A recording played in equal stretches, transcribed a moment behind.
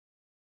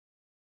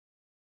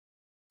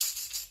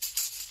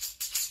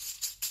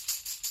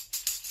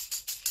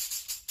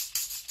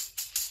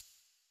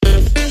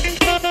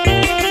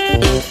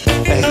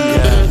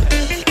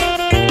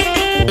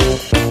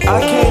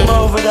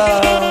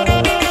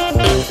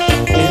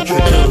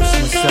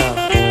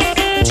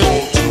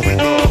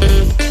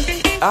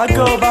I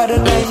go by the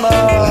name of,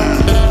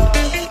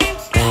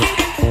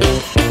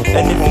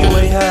 and if you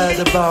ain't heard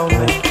about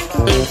me,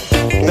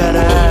 better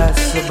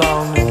ask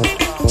about me.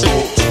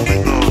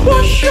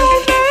 What's your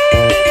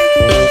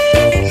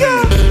name?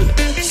 Yeah,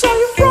 saw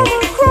you from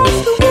across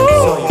the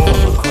world.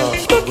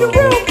 Looking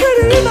real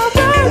pretty in that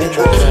red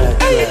dress,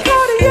 and your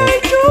Cartier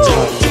jewels.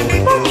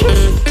 But you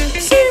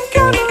seem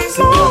kinda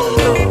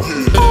lonely.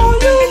 Are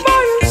you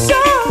by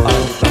yourself?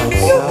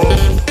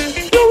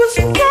 You was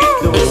some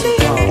company.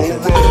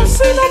 I don't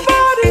see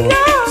nobody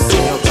else.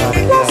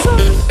 Plus I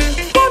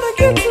wanna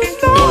get to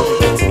know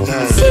you.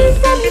 See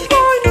from your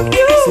point of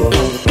view.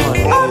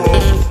 I've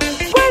been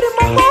waiting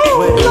my whole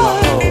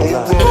life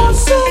for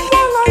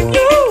someone like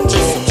you.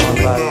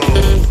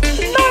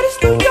 The night is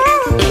still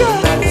young, girl.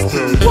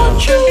 What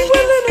you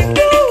willing to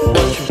do?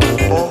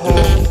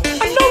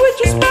 I know we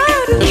just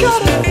met each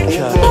other,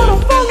 but I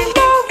fall in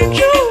love with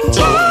you.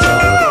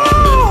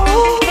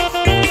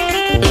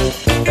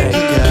 Hey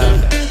girl,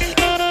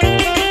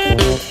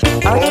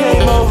 I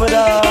came over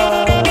to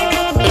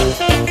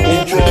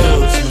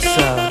introduce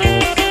myself.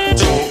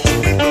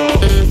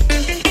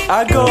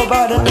 I go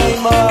by the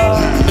name of,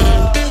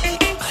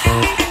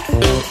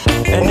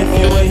 and if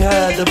you ain't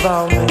heard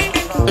about me,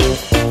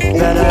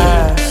 better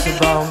ask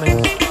about me.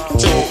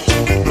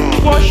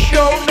 What's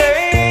your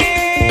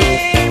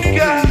name,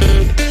 girl?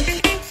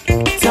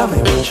 Tell me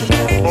what your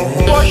name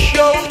is. What's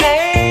your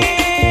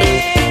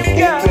name,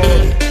 girl?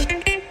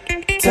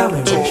 Tell me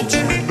what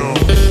your name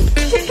is.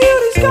 Your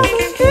beauty's got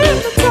me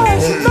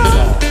hypnotized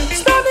now.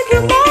 Starting to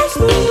get lost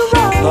in your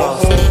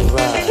eyes.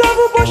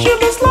 Devil, but she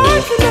looks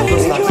like an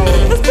angel.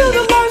 It's been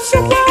a life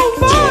somewhere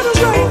over the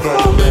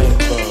rainbow.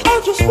 I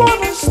just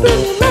wanna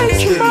stimulate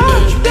your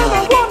mind, then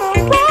I wanna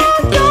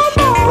rock your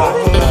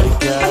body.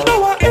 I know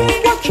I ain't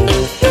what you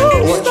used to,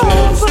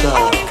 but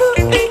I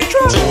couldn't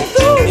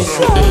introduce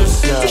you.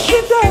 The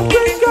shit that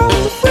bring out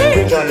the freak,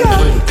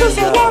 girl. 'Cause I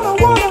wanna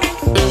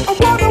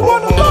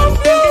love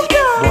you,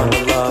 girl.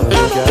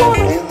 And I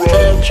wanna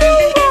treat you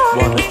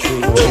right.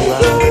 And we can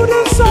do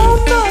this all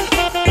night.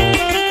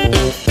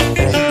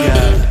 Hey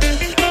girl,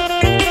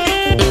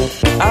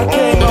 I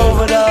came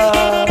over to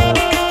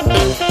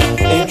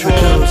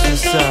introduce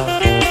myself.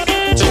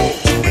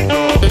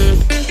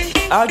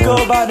 I go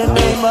by the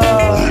name of,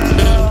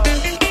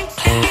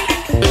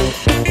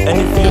 and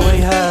if you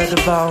ain't heard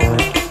about me,